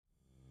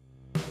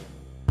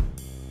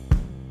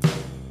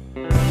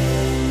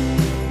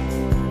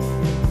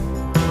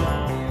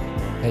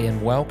G'day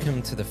and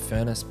welcome to the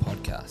Furnace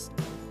Podcast.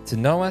 To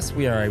know us,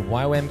 we are a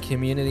YWAM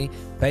community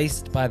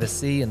based by the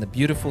sea in the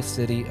beautiful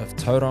city of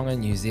Tauranga,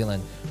 New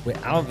Zealand, where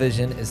our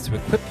vision is to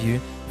equip you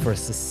for a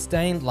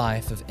sustained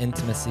life of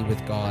intimacy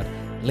with God,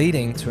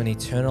 leading to an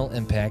eternal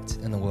impact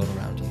in the world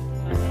around you.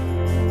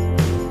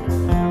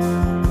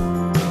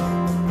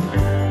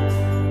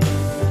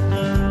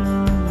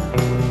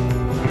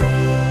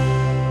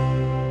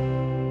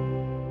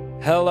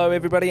 Hello,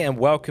 everybody, and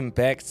welcome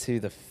back to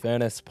the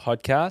Furnace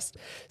Podcast.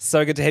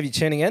 So good to have you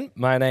tuning in.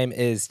 My name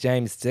is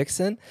James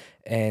Dixon,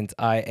 and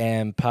I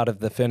am part of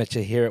the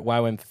furniture here at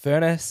YWAM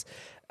Furnace.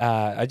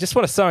 I just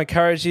want to so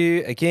encourage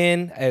you,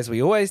 again, as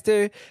we always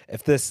do,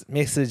 if this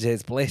message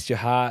has blessed your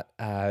heart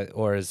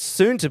or is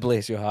soon to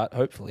bless your heart,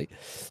 hopefully,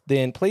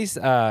 then please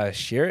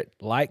share it,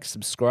 like,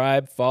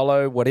 subscribe,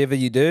 follow, whatever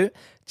you do.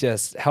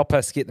 Just help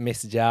us get the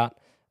message out.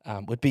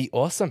 Would be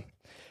awesome.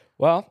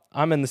 Well,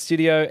 I'm in the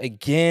studio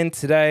again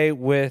today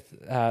with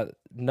the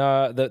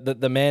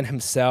man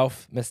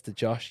himself, Mr.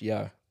 Josh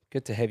Yeoh.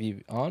 Good to have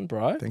you on,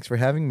 bro. Thanks for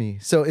having me.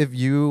 So if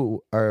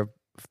you are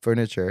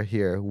furniture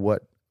here,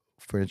 what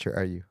furniture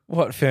are you?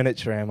 What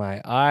furniture am I?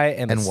 I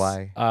am And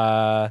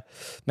why?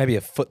 Maybe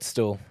a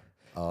footstool.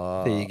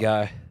 There you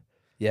go.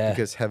 Yeah.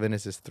 Because heaven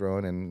is his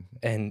throne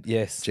And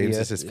yes, James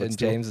is his and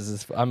footstool. James is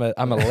his. I'm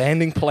a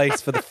landing place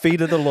for the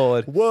feet of the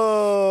Lord.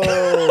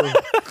 Whoa!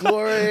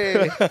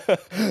 Glory!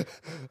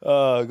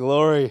 Oh,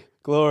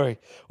 glory.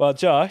 Well,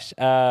 Josh,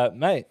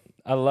 mate,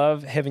 I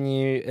love having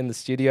you in the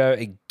studio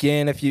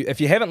again. If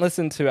you haven't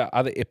listened to our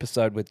other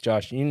episode with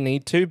Josh, you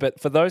need to. But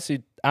for those who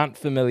aren't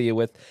familiar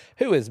with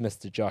who is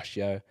Mr. Josh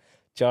Yeoh,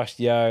 Josh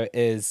Yeoh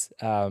is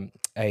a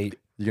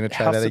You gonna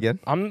try that again?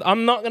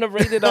 I'm not gonna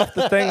read it off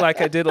the thing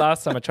like I did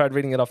last time. I tried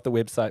reading it off the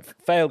website,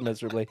 failed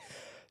miserably.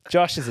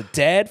 Josh is a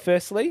dad,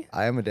 firstly,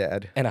 I am a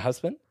dad and a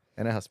husband,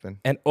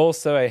 and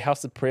also a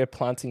House of Prayer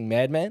planting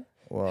madman.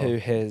 Wow. Who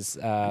has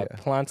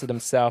planted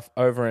himself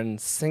over in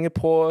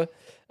Singapore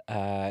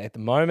at the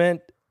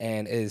moment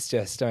and is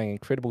just doing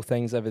incredible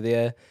things over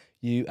there.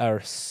 You are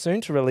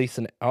soon to release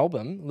an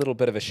album, a little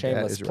bit of a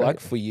shameless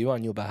plug for you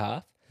on your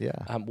behalf.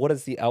 Yeah. What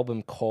is the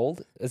album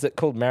called? Is it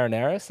called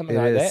Marinara? Something It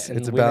like is. that?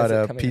 It's And when is it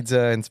about coming pizza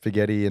and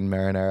spaghetti and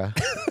marinara. out?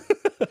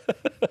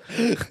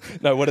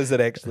 No, what is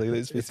it actually?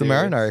 It's the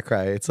marinara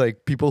cry. It's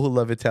like people who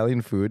love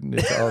Italian food. And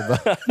it's all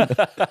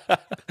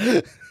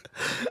about.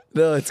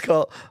 No, it's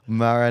called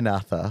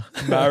Maranatha.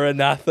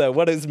 Maranatha.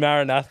 What does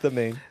Maranatha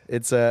mean?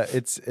 It's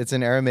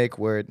an Aramaic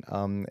word,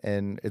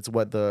 and it's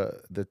what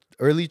the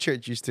early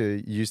church used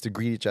to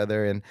greet each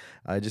other, and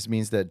it just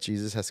means that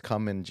Jesus has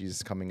come and Jesus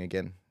is coming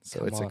again.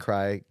 So it's a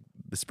cry.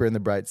 The Spirit and the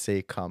bride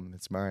say, "Come."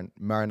 It's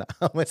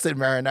Maranatha. I said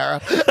marinara.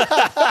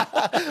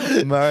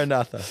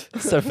 Maranatha.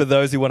 So for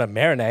those who want to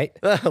marinate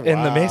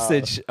in the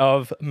message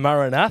of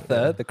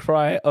Maranatha, the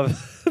cry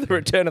of the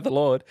return of the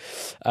Lord,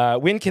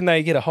 when can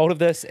they get a hold of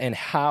this and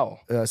how?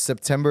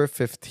 September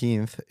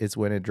 15th is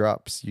when it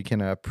drops. You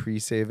can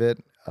pre-save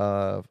it.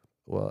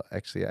 Well,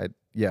 actually,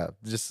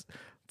 just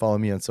follow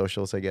me on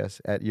socials, I guess,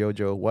 at Yeoh,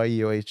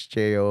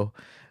 YEOHJO,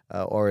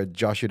 or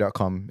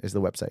joshua.com is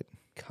the website.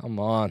 Come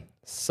on.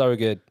 So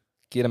good.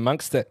 Get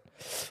amongst it.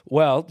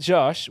 Well,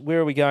 Josh, where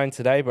are we going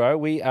today, bro?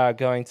 We are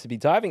going to be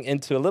diving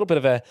into a little bit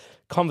of a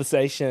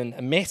conversation,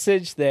 a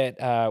message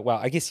that,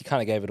 I guess you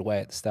kind of gave it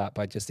away at the start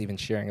by just even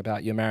sharing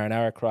about your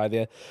marinara cry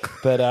there.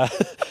 But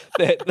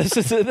this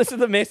is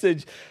the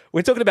message.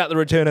 We're talking about the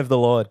return of the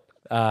Lord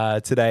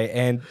today,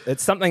 and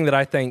it's something that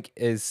I think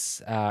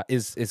is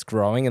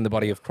growing in the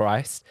body of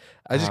Christ.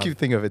 I just keep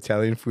thinking of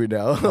Italian food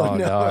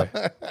now.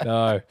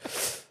 No.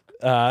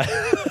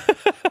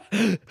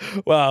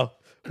 Well,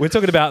 we're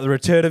talking about the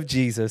return of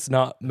Jesus,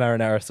 not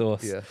marinara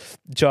sauce. Yeah.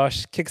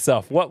 Josh, kick us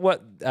off.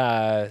 What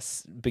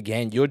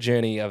began your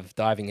journey of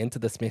diving into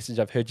this message?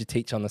 I've heard you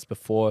teach on this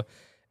before,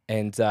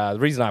 and the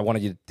reason I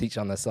wanted you to teach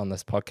on this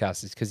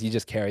podcast is because you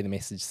just carry the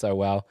message so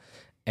well.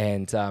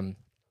 And I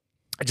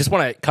just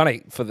want to kind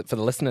of, for the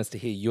listeners to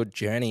hear your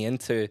journey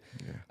into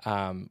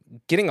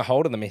getting a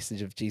hold of the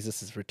message of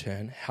Jesus'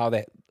 return, how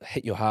that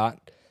hit your heart,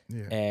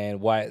 and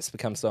why it's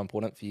become so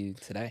important for you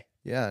today.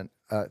 Yeah,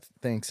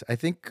 thanks. I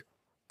think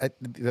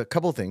a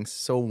couple of things.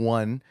 So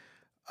one,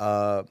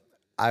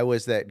 I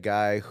was that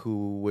guy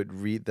who would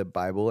read the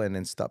Bible and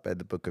then stop at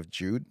the book of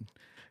Jude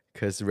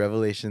because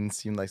Revelation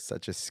seemed like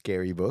such a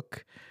scary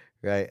book,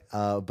 right?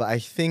 But I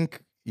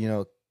think,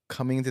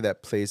 coming into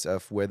that place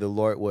of where the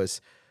Lord was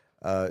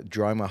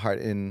drawing my heart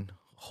in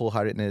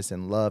wholeheartedness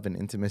and love and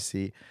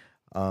intimacy,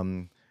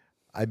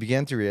 I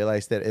began to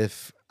realize that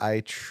if I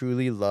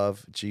truly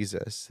love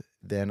Jesus,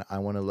 then I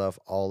want to love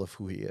all of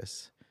who he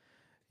is.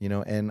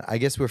 And I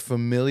guess we're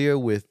familiar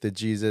with the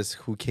Jesus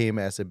who came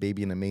as a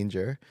baby in a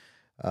manger,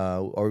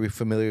 or we're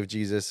familiar with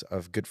Jesus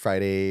of Good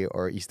Friday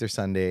or Easter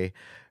Sunday,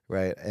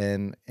 right?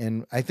 And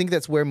I think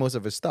that's where most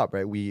of us stop,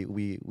 right?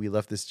 We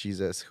love this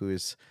Jesus who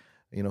is,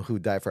 who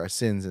died for our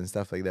sins and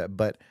stuff like that.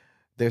 But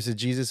there's a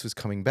Jesus who's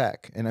coming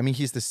back, and I mean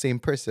he's the same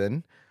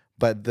person,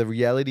 but the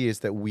reality is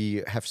that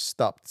we have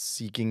stopped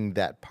seeking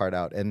that part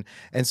out. And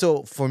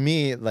so for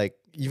me, like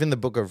even the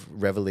book of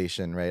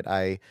Revelation, right?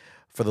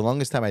 for the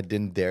longest time I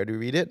didn't dare to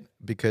read it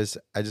because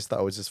I just thought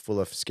it was just full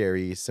of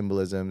scary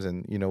symbolisms.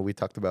 And we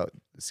talked about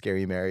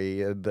Scary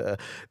Mary, the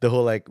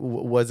whole like,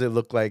 what does it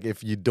look like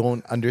if you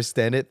don't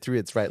understand it through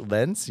its right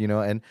lens?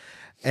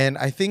 And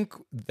I think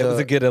It was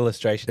a good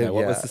illustration though.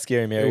 What was yeah, the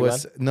Scary it Mary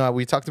was one? no.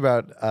 We talked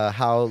about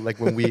how like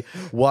when we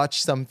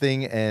watch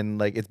something and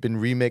like it's been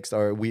remixed,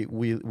 or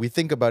we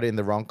think about it in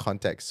the wrong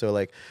context. So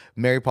like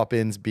Mary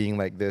Poppins being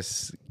like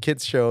this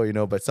kids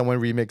show, but someone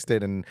remixed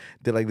it and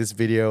did like this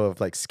video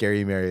of like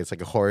Scary Mary. It's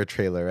like a horror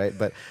trailer, right?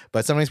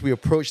 But sometimes we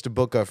approach the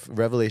book of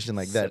Revelation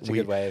like that. Such a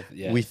good way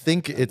of We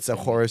think it's a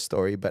understanding horror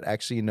story, but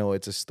actually no,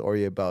 it's a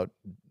story about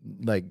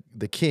like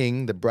the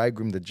king, the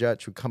bridegroom, the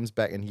judge who comes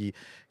back and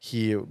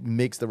he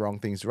makes the wrong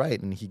things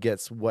right and he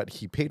gets what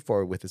he paid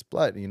for with his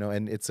blood,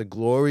 and it's a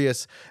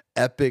glorious,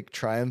 epic,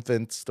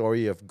 triumphant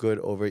story of good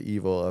over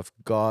evil, of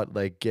God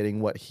like getting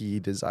what he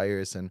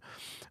desires. And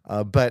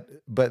but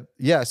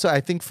yeah, so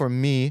I think for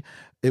me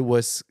it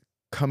was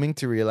coming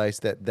to realize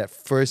that that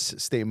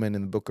first statement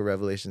in the book of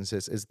Revelation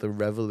says is the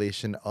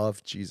revelation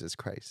of Jesus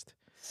Christ.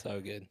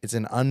 So good. It's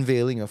an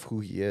unveiling of who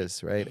he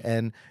is, right?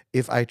 And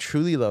if I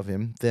truly love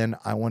him, then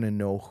I want to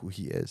know who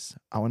he is.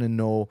 I want to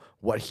know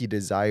what he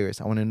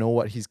desires. I want to know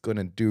what he's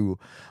gonna do.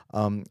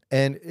 And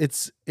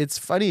it's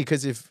funny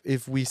because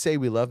if we say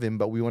we love him,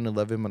 but we want to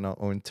love him on our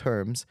own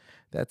terms,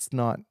 that's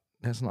not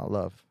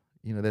love.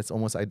 That's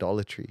almost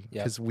idolatry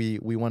Yep. because we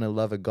want to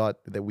love a God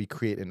that we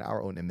create in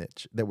our own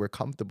image, that we're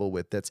comfortable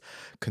with, that's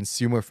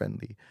consumer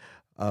friendly.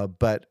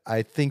 But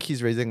I think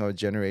he's raising a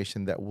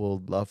generation that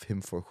will love him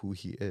for who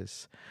he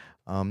is.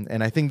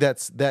 And I think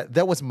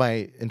that was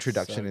my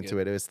introduction So into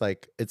good. it. It's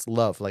like, it's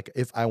love. Like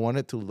if I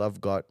wanted to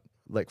love God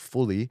like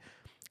fully,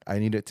 I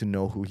needed to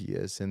know who he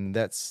is. And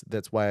that's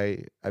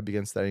why I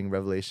began studying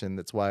Revelation.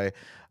 That's why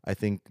I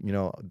think,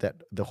 that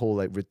the whole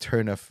like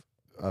return of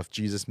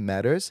Jesus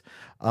matters.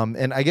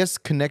 And I guess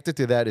connected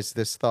to that is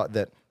this thought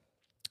that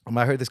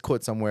I heard this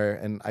quote somewhere,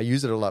 and I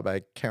use it a lot, but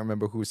I can't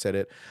remember who said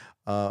it.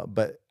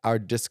 But our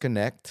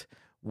disconnect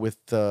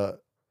to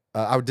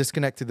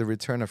the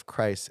return of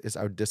Christ is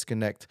our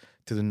disconnect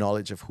to the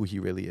knowledge of who he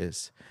really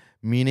is.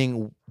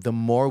 Meaning, the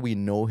more we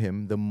know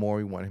him, the more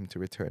we want him to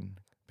return.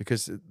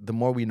 Because the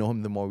more we know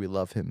him, the more we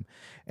love him.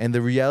 And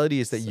the reality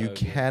is that you So good.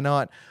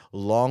 cannot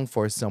long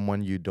for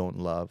someone you don't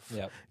love.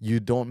 Yep. You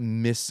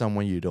don't miss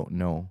someone you don't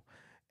know.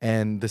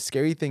 And the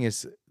scary thing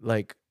is,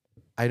 like,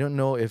 I don't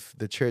know if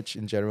the church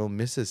in general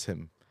misses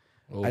him.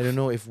 I Oof. don't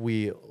know if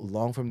we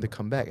long for him to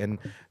come back. And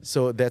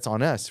so that's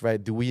on us,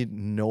 right? Do we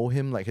know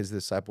him like his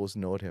disciples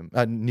knew him,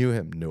 knew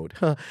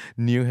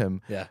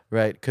him, Yeah.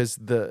 right? Because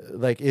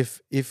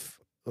if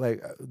we're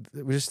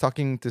just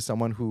talking to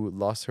someone who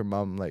lost her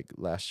mom like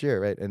last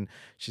year, right? And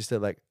she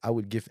said like, I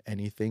would give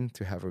anything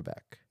to have her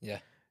back. Yeah.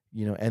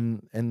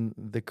 And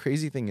the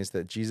crazy thing is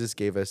that Jesus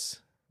gave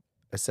us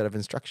a set of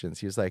instructions.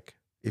 He was like,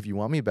 if you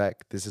want me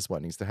back, this is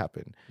what needs to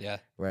happen. Yeah.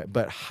 Right.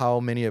 But how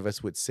many of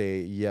us would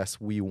say,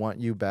 yes, we want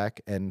you back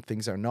and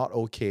things are not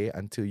okay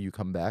until you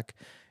come back,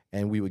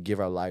 and we would give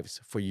our lives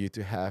for you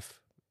to have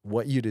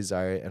what you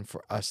desire and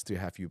for us to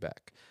have you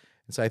back.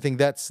 And so I think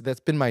that's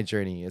been my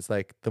journey. It's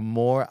like the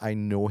more I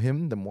know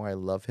him, the more I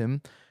love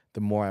him,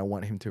 the more I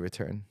want him to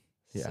return.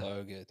 Yeah.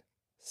 So good.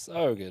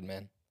 So good,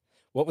 man.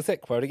 What was that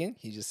quote again?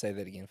 Can you just say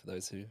that again for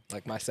those who,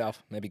 like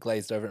myself, maybe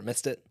glazed over and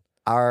missed it?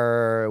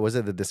 Was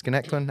it the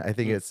disconnect one? I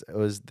think it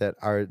was that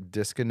our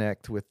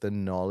disconnect with the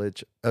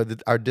knowledge,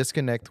 our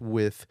disconnect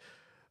with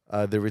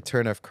the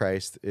return of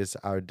Christ is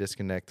our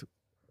disconnect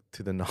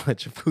to the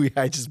knowledge of who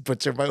I just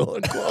butchered my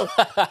own quote.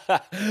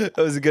 It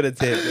was a good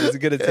attempt. It was a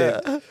good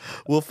attempt. Yeah.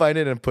 We'll find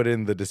it and put it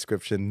in the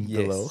description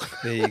Yes. below.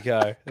 There you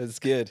go. It's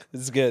good.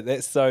 It's good.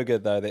 That's so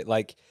good though. That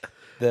like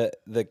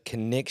the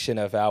connection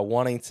of our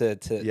wanting to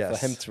Yes.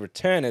 for him to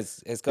return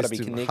has got to be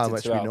Is connected how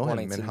much to we our know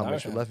wanting him to and how know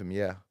much we him. love him.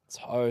 Yeah.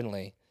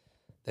 Totally.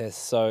 That's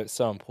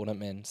so important,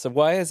 man. So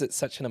why is it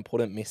such an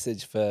important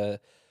message for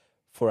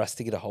us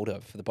to get a hold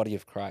of, for the body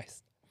of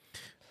Christ?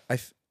 I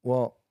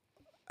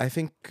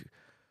think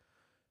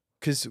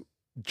because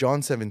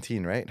John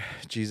 17, right?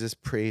 Jesus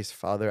prays,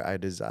 Father, I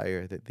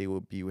desire that they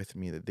will be with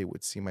me, that they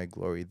would see my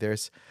glory.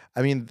 That's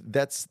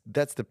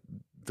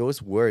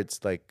those words,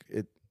 like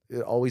it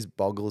always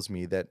boggles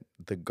me that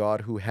the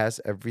God who has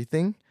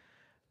everything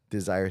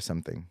desires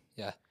something.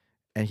 Yeah.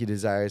 And he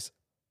desires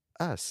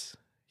us.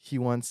 He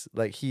wants,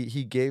 like,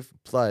 he gave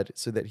blood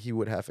so that he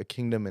would have a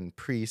kingdom and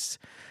priests.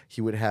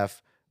 He would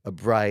have a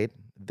bride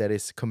that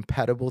is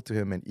compatible to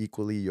him and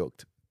equally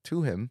yoked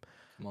to him.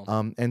 Come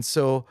on. And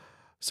so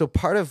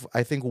part of,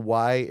 I think,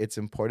 why it's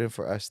important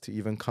for us to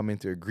even come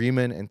into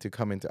agreement and to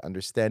come into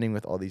understanding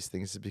with all these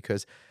things is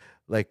because,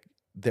 like,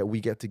 that we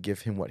get to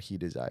give him what he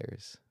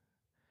desires.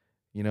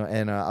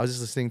 And I was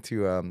just listening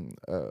to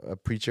a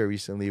preacher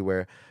recently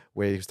where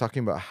he was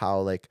talking about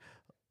how, like,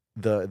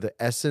 the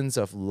essence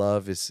of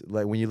love is,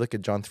 like, when you look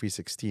at John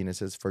 3:16, it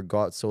says, for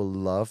God so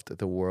loved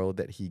the world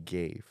that he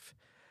gave.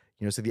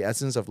 So the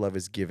essence of love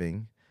is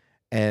giving.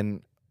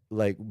 And,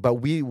 like, but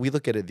we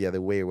look at it the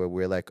other way where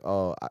we're like,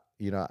 oh,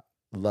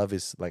 love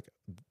is like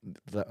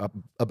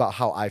about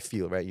how I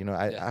feel, right? You know,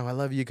 I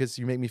love you because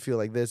you make me feel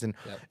like this, and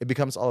it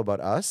becomes all about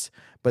us.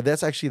 But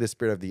that's actually the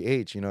spirit of the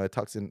age. You know, it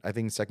talks in, I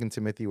think, Second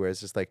Timothy, where it's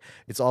just like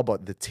it's all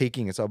about the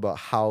taking. It's all about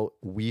how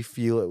we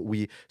feel.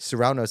 We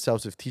surround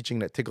ourselves with teaching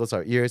that tickles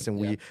our ears, and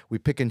we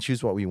pick and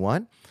choose what we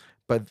want.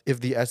 But if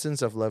the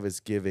essence of love is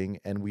giving,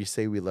 and we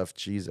say we love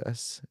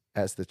Jesus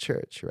as the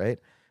church, right?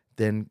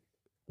 Then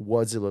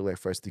what does it look like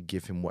for us to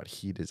give him what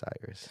he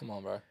desires? Come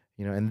on, bro.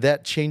 You know, and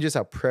that changes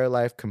our prayer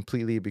life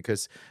completely,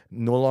 because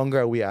no longer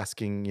are we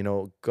asking, you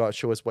know, God,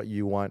 show us what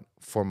you want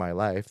for my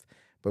life,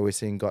 but we're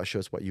saying, God, show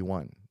us what you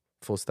want,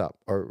 full stop,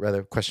 or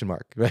rather question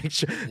mark, right?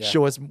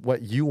 Show us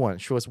what you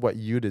want, show us what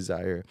you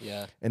desire.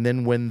 Yeah. And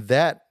then when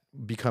that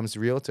becomes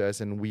real to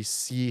us and we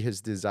see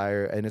his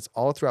desire, and it's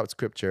all throughout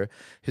scripture,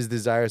 his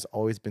desire has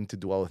always been to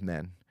dwell with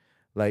men.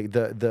 Like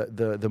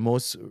the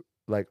most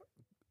like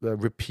the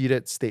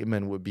repeated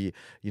statement would be,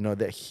 you know,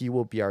 that he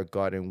will be our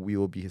God and we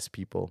will be his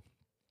people.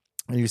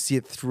 And you see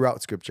it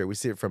throughout scripture. We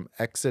see it from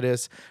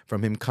Exodus,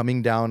 from him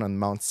coming down on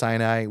Mount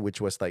Sinai, which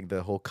was like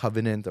the whole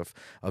covenant of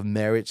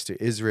marriage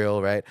to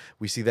Israel, right?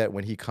 We see that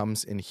when he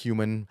comes in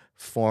human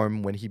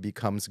form, when he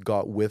becomes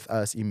God with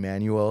us,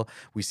 Emmanuel.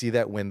 We see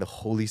that when the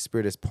Holy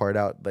Spirit is poured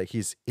out, like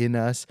he's in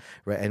us,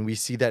 right? And we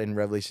see that in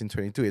Revelation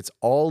 22. It's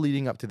all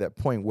leading up to that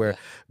point where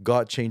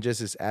God changes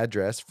his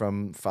address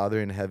from Father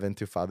in heaven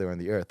to Father on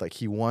the earth. Like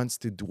he wants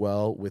to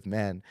dwell with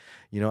man,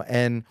 you know,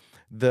 and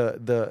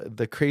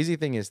the crazy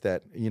thing is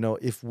that, you know,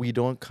 if we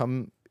don't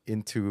come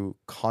into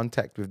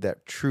contact with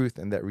that truth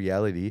and that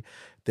reality,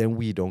 then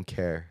we don't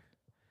care.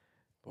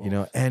 You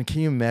know, and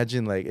can you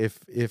imagine, like,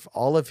 if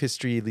all of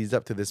history leads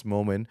up to this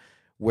moment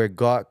where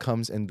God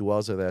comes and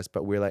dwells with us,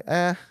 but we're like,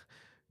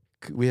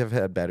 we have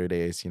had better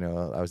days. You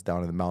know, I was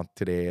down in the mount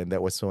today, and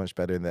that was so much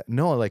better than that.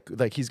 No,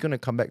 like he's gonna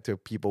come back to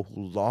people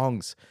who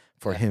longs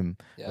for him,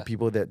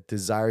 people that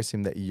desires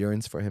him, that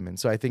yearns for him, and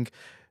so I think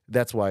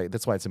that's why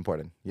it's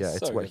important. Yeah, So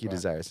it's what good, he bro.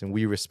 desires, and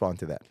we respond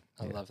to that.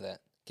 I love that.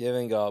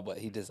 Giving God what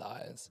he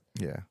desires.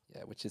 Yeah,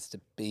 Yeah, which is to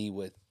be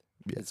with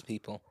his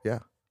people. yeah,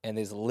 And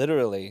there's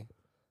literally,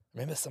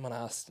 remember someone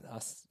asked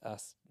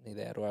me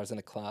that, or I was in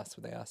a class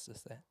where they asked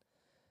us that.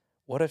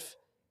 What if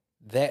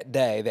that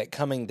day, that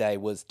coming day,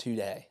 was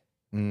today?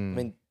 I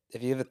mean,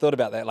 have you ever thought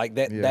about that? Like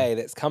that day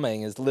that's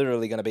coming is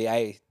literally going to be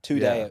a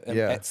today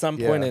at some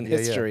point in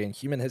history, in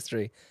human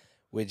history,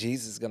 where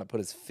Jesus is going to put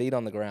his feet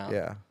on the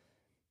ground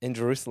in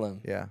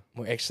Jerusalem. Yeah.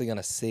 We're actually going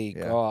to see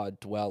God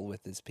dwell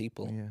with his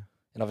people. Yeah.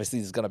 And obviously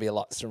there's going to be a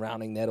lot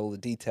surrounding that, all the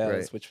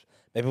details, which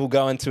maybe we'll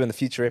go into in the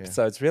future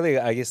episodes. Really,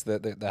 I guess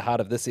the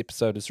heart of this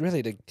episode is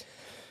really to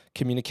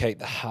communicate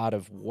the heart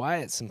of why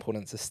it's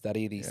important to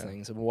study these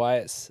things, and why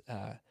it's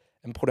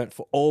important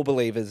for all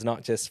believers,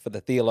 not just for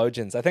the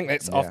theologians. I think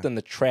that's often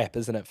the trap,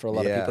 isn't it, for a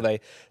lot of people? They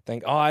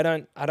think, oh, I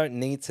don't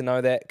need to know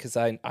that because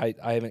I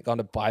haven't gone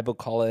to Bible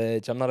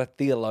college. I'm not a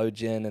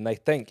theologian. And they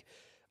think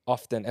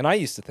often, and I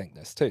used to think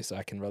this too, so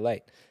I can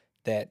relate,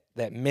 that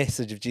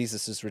message of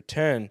Jesus'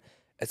 return,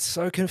 it's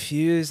so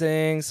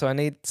confusing, so I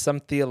need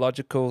some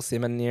theological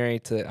seminary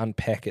to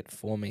unpack it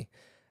for me.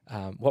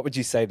 What would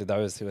you say to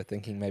those who are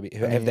thinking maybe,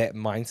 who have that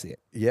mindset?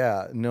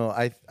 Yeah, no,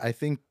 I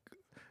think,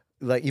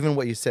 like, even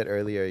what you said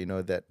earlier, you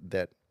know, that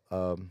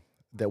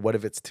what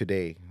if it's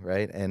today,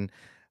 right? And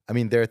I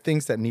mean, there are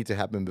things that need to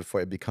happen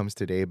before it becomes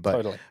today,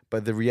 but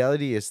the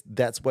reality is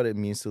that's what it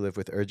means to live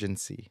with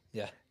urgency.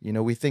 Yeah. You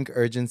know, we think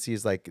urgency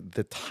is like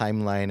the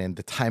timeline and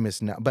the time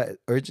is now, but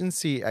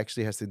urgency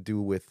actually has to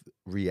do with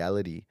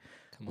reality.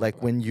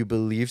 Like when you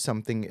believe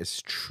something is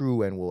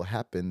true and will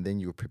happen, then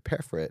you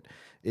prepare for it.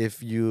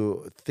 If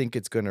you think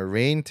it's going to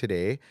rain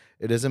today,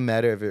 it doesn't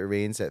matter if it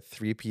rains at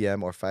 3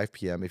 p.m. or 5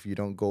 p.m. If you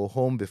don't go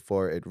home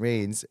before it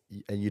rains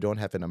and you don't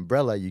have an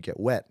umbrella, you get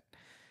wet,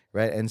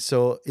 right? And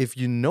so if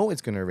you know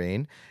it's going to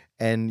rain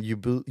and you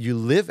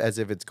live as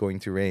if it's going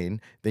to rain,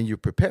 then you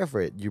prepare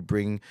for it. You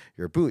bring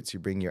your boots, you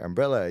bring your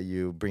umbrella,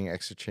 you bring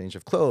extra change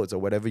of clothes or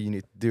whatever you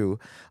need to do.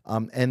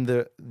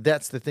 And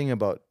that's the thing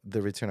about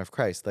the return of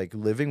Christ. Like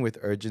living with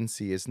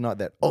urgency is not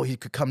that, oh, he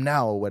could come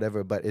now or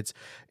whatever, but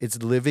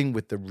it's living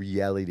with the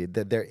reality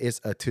that there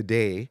is a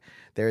today,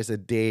 there is a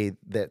day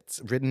that's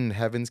written in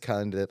heaven's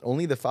calendar that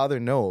only the Father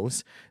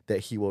knows that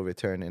he will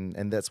return.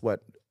 And that's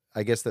what,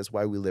 I guess that's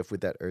why we live with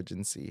that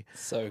urgency.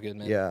 So good,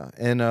 man. Yeah.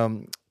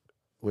 And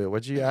wait,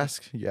 what did you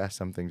ask? You asked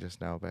something just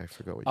now, but I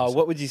forgot what you said.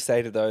 What would you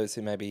say to those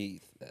who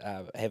maybe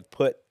have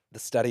put the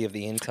study of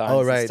the end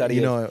times, the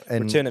study of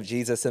return of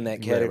Jesus in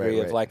that category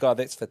of like, oh,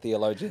 that's for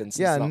theologians.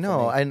 Yeah,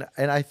 no, and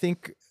I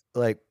think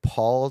like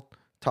Paul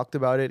talked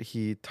about it.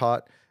 He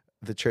taught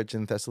the church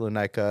in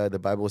Thessalonica. The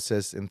Bible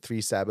says in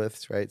 3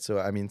 Sabbaths, right? So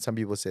I mean, some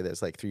people say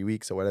that's like 3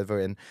 weeks or whatever.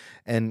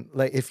 And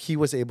like if he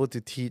was able to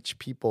teach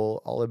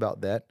people all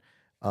about that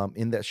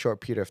in that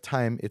short period of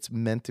time, it's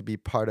meant to be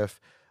part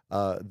of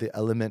the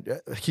element.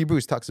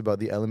 Hebrews talks about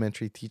the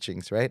elementary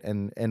teachings, right?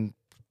 And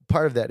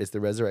part of that is the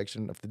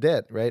resurrection of the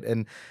dead, right?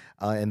 And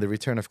the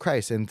return of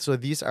Christ. And so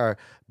these are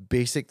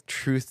basic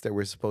truths that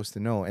we're supposed to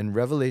know. And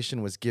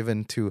revelation was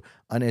given to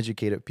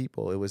uneducated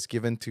people. It was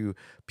given to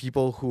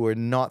people who were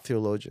not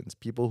theologians,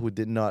 people who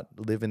did not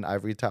live in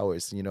ivory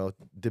towers,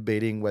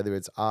 debating whether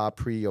it's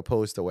pre or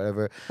post or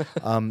whatever.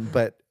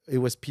 But it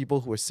was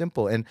people who were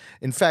simple. And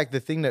in fact, the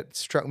thing that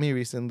struck me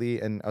recently,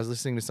 and I was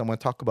listening to someone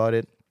talk about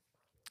it,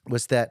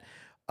 was that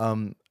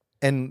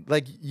and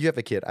like you have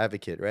a kid, I have a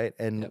kid, right?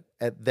 And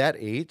at that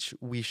age,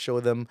 we show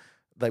them,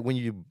 like when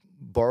you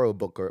borrow a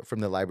book from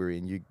the library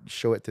and you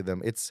show it to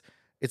them, it's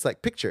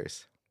like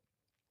pictures,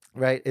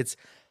 right? It's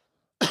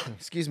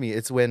excuse me,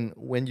 it's when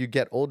you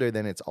get older,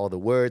 then it's all the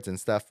words and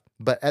stuff.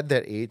 But at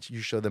that age, you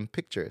show them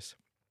pictures.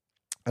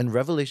 And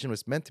Revelation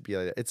was meant to be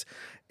like that. It's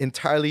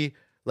entirely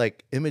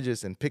like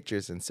images and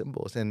pictures and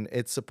symbols, and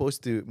it's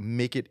supposed to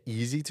make it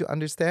easy to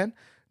understand,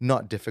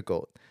 not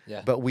difficult.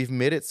 Yeah. But we've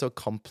made it so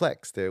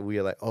complex that we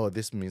are like, oh,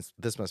 this means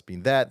this must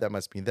mean that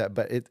must mean that.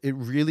 But it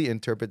really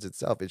interprets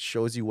itself. It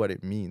shows you what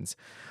it means.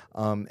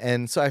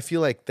 And so I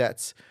feel like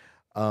that's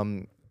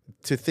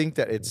to think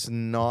that it's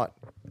not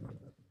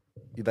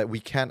that we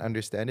can't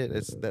understand it.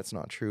 That's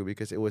not true,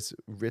 because it was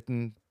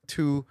written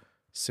to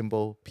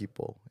simple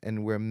people,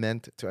 and we're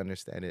meant to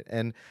understand it.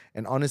 And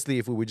honestly,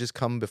 if we would just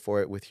come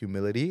before it with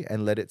humility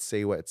and let it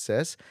say what it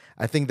says,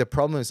 I think the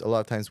problem is a lot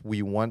of times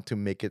we want to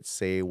make it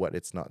say what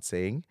it's not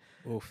saying.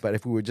 Oof. But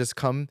if we would just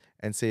come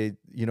and say,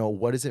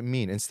 what does it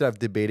mean, instead of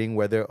debating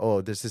whether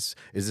is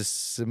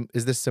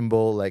this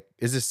symbol, like,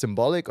 is this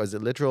symbolic or is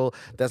it literal?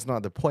 That's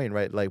not the point,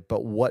 right? Like,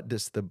 but what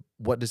does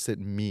it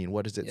mean?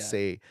 What does it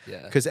say?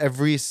 Yeah. Because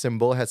every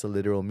symbol has a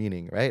literal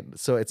meaning, right?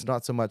 So it's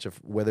not so much of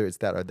whether it's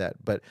that or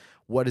that, but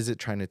what is it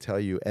trying to tell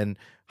you, and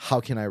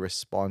how can I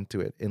respond to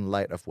it in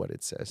light of what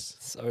it says?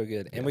 So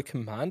good. And we're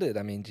commanded.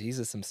 I mean,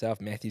 Jesus himself,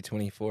 Matthew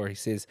 24, he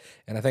says,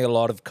 and I think a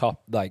lot of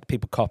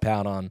people cop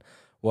out on,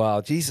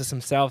 well, Jesus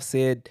himself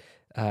said,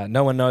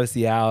 no one knows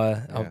the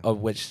hour of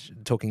which,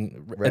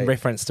 talking in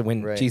reference to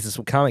when Jesus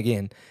will come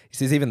again. He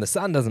says, even the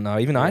Son doesn't know,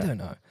 even I don't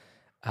know.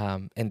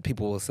 And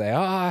people will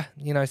say,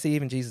 see,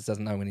 even Jesus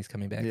doesn't know when he's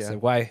coming back. So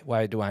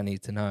why do I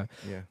need to know?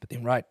 Yeah. But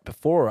then right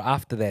before or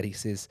after that, he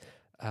says,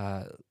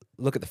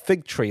 look at the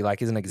fig tree, like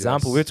as an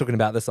example. Yes. We were talking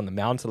about this on the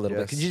Mount a little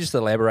bit. Could you just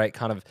elaborate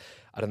kind of,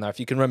 I don't know if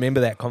you can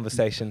remember that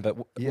conversation, but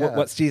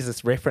what's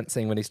Jesus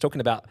referencing when he's talking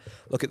about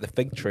look at the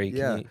fig tree?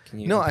 Can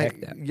you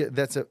unpack that? Yeah,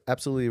 that's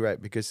absolutely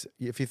right. Because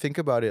if you think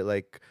about it,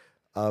 like,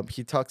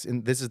 he talks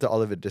in, this is the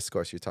Olivet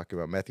Discourse you're talking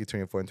about, Matthew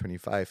 24 and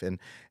 25,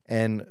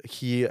 and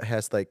he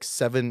has like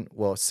 6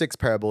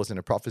 parables in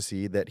a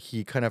prophecy that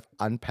he kind of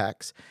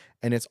unpacks,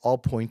 and it's all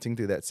pointing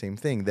to that same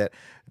thing, that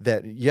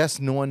yes,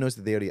 no one knows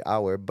the day or the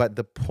hour, but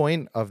the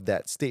point of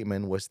that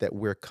statement was that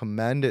we're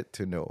commanded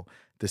to know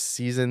the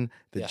season,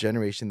 the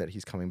generation that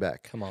he's coming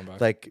back. Come on, bro.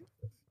 Like,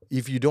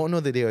 if you don't know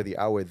the day or the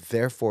hour,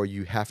 therefore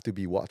you have to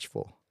be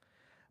watchful.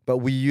 But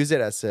we use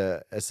it as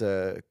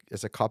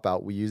a cop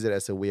out. We use it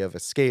as a way of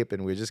escape,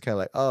 and we're just kind of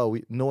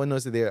like, no one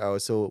knows the day or hour,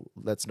 so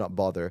let's not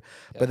bother.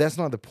 Yeah. But that's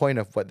not the point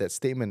of what that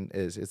statement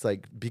is. It's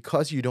like,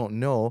 because you don't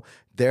know,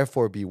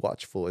 therefore be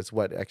watchful, is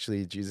what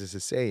actually Jesus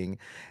is saying.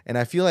 And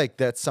I feel like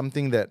that's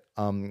something that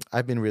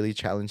I've been really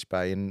challenged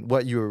by. And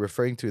what you were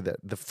referring to, that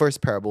the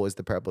first parable is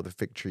the parable of the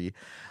fig tree.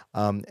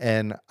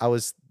 And I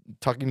was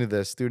talking to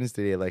the students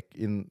today, like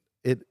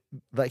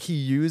he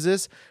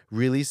uses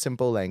really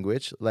simple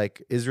language.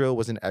 Like, Israel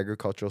was an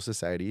agricultural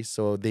society,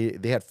 so they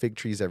had fig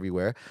trees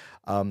everywhere.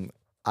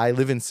 I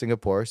live in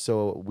Singapore,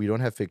 so we don't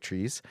have fig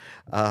trees.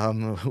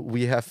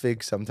 We have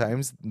figs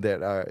sometimes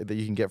that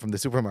you can get from the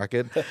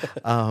supermarket,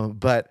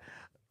 but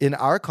in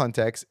our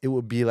context, it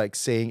would be like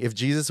saying, if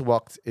Jesus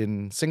walked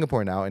in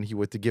Singapore now and he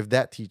were to give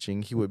that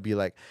teaching, he would be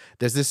like,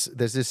 there's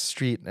this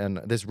street and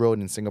this road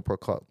in Singapore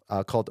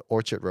called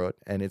Orchard Road,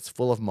 and it's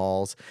full of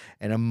malls.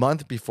 And a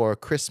month before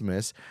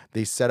Christmas,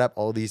 they set up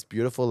all these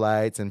beautiful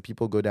lights, and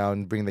people go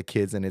down, bring the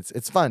kids, and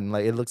it's fun.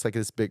 Like, it looks like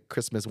this big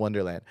Christmas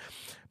wonderland.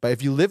 But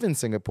if you live in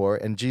Singapore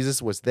and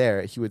Jesus was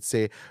there, he would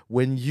say,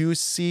 when you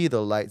see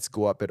the lights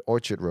go up at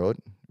Orchard Road,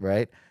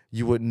 right,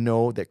 you would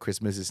know that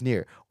Christmas is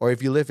near. Or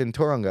if you live in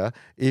Tauranga,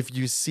 if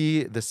you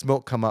see the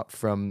smoke come up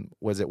from,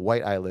 was it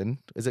White Island?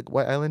 Is it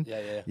White Island?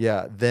 Yeah.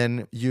 Yeah,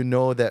 then you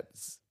know that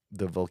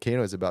the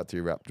volcano is about to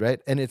erupt,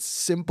 right? And it's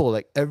simple.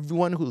 Like,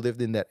 everyone who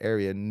lived in that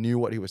area knew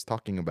what he was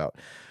talking about.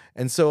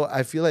 And so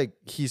I feel like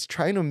he's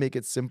trying to make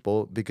it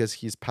simple because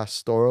he's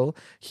pastoral.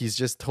 He's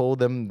just told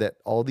them that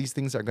all these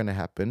things are going to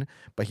happen,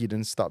 but he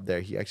didn't stop there.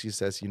 He actually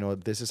says,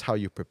 this is how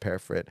you prepare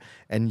for it,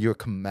 and you're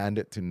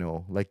commanded to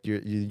know. Like,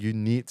 you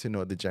need to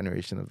know the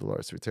generation of the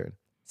Lord's return.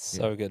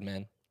 So good,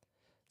 man.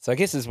 So I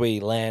guess as we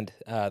land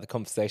the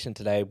conversation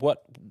today,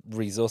 what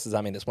resources,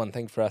 I mean, it's one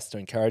thing for us to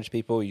encourage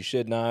people, you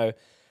should know,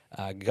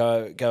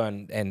 go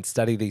and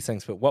study these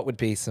things, but what would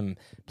be some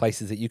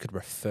places that you could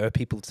refer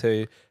people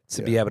to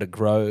be able to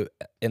grow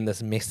in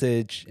this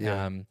message?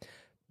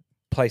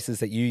 Places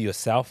that you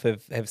yourself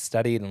have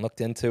studied and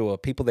looked into, or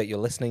people that you're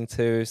listening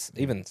to,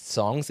 even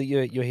songs that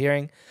you're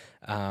hearing.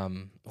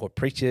 or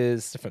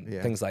preachers, different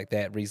Yeah. things like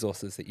that,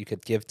 resources that you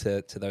could give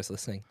to those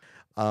listening?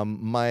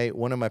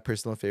 One of my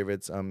personal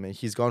favorites,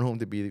 he's gone home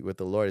to be with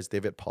the Lord, is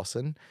David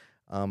Pawson.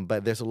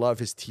 But there's a lot of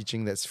his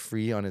teaching that's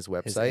free on his His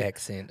website.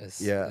 accent is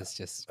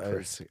just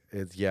crisp.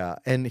 Yeah,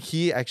 and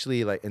he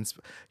actually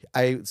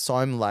I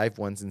saw him live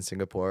once in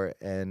Singapore,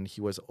 and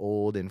he was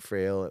old and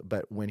frail.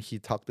 But when he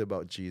talked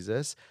about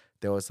Jesus,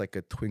 there was like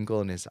a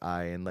twinkle in his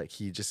eye, and like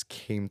he just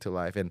came to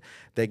life, and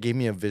that gave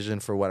me a vision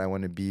for what I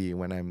want to be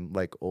when I'm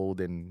like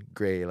old and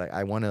gray. Like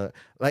I want to,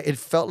 like it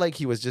felt like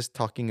he was just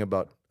talking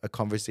about a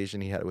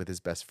conversation he had with his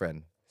best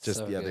friend just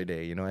So the other good.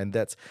 day, and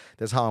that's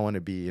how I want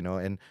to be,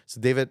 and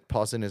so David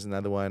Pawson is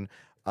another one.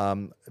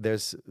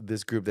 There's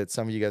this group that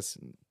some of you guys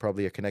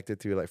probably are connected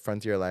to, like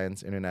Frontier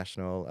Alliance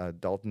International,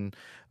 Dalton.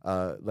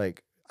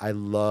 Like I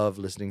love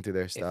listening to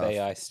their stuff.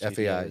 FAI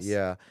Studios.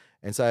 Yeah.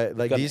 And so I They've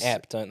like got these. an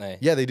app, don't they?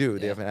 Yeah, they do.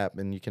 They Yeah. have an app,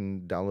 and you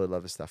can download a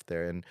lot of stuff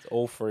there, and It's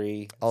all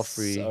free. all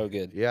free. So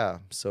good. Yeah,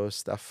 so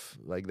stuff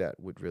like that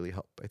would really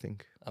help, I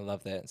think. I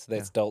love that. So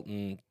that's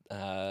Dalton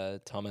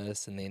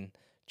Thomas, and then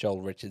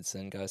Joel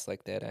Richardson, guys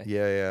like that. Eh?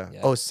 Yeah.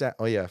 Yeah.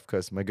 Oh yeah, of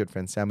course. My good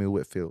friend Samuel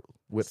Whitfield.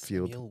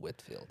 Samuel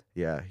Whitfield.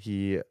 Yeah,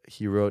 he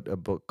wrote a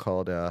book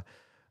called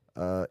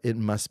 "It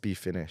Must Be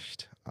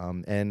Finished,"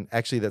 and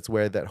actually that's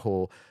where that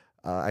whole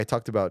I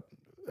talked about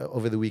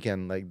over the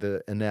weekend, like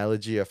the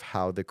analogy of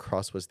how the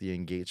cross was the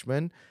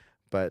engagement,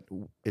 but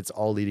it's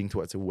all leading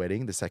towards a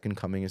wedding. The second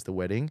coming is the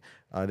wedding.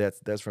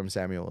 That's from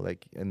Samuel,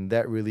 like, and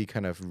that really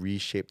kind of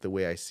reshaped the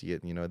way I see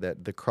it.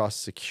 That the cross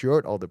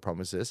secured all the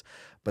promises,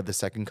 but the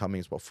second coming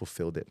is what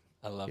fulfilled it.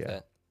 I love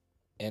that.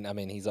 And I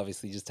mean, he's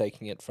obviously just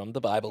taking it from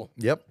the Bible.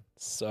 Yep.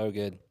 So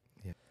good.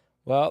 Yeah.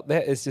 Well,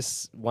 that is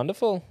just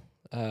wonderful,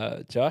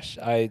 Josh.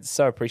 I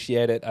so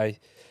appreciate it. I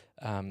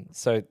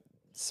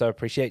so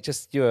appreciate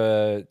just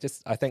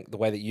I think the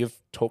way that you've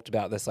talked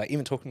about this, like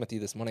even talking with you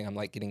this morning, I'm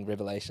like getting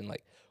revelation,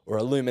 like, or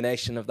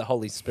illumination of the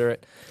Holy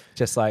Spirit.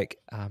 Just like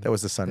That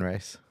was the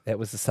sunrise. that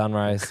was the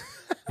sunrise.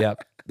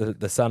 Yep.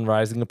 The sun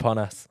rising upon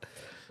us.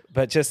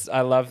 But just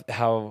I love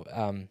how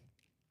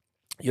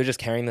you're just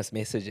carrying this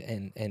message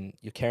and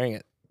you're carrying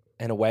it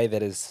in a way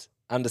that is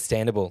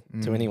understandable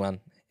to anyone.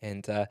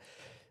 And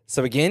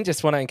so again,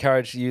 just want to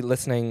encourage you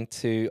listening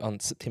to on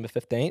September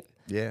 15th.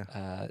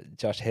 Yeah.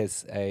 Josh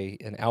has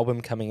an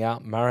album coming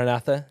out,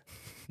 Maranatha,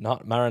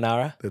 not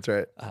Marinara, That's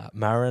right.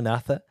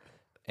 Maranatha.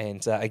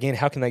 And again,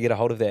 how can they get a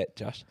hold of that,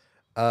 Josh?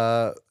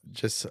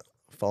 Just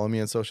follow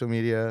me on social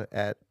media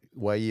at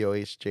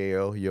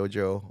YEOHJO,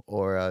 Yojo,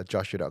 or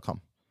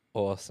Joshua.com.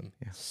 Awesome.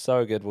 Yeah.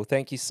 So good. Well,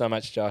 thank you so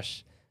much,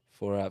 Josh,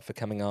 for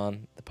coming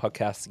on the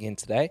podcast again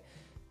today.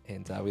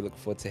 And we look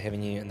forward to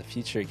having you in the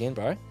future again,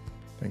 bro.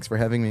 Thanks for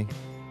having me.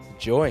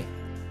 Enjoy.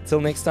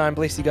 Until next time,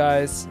 bless you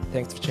guys.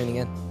 Thanks for tuning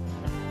in.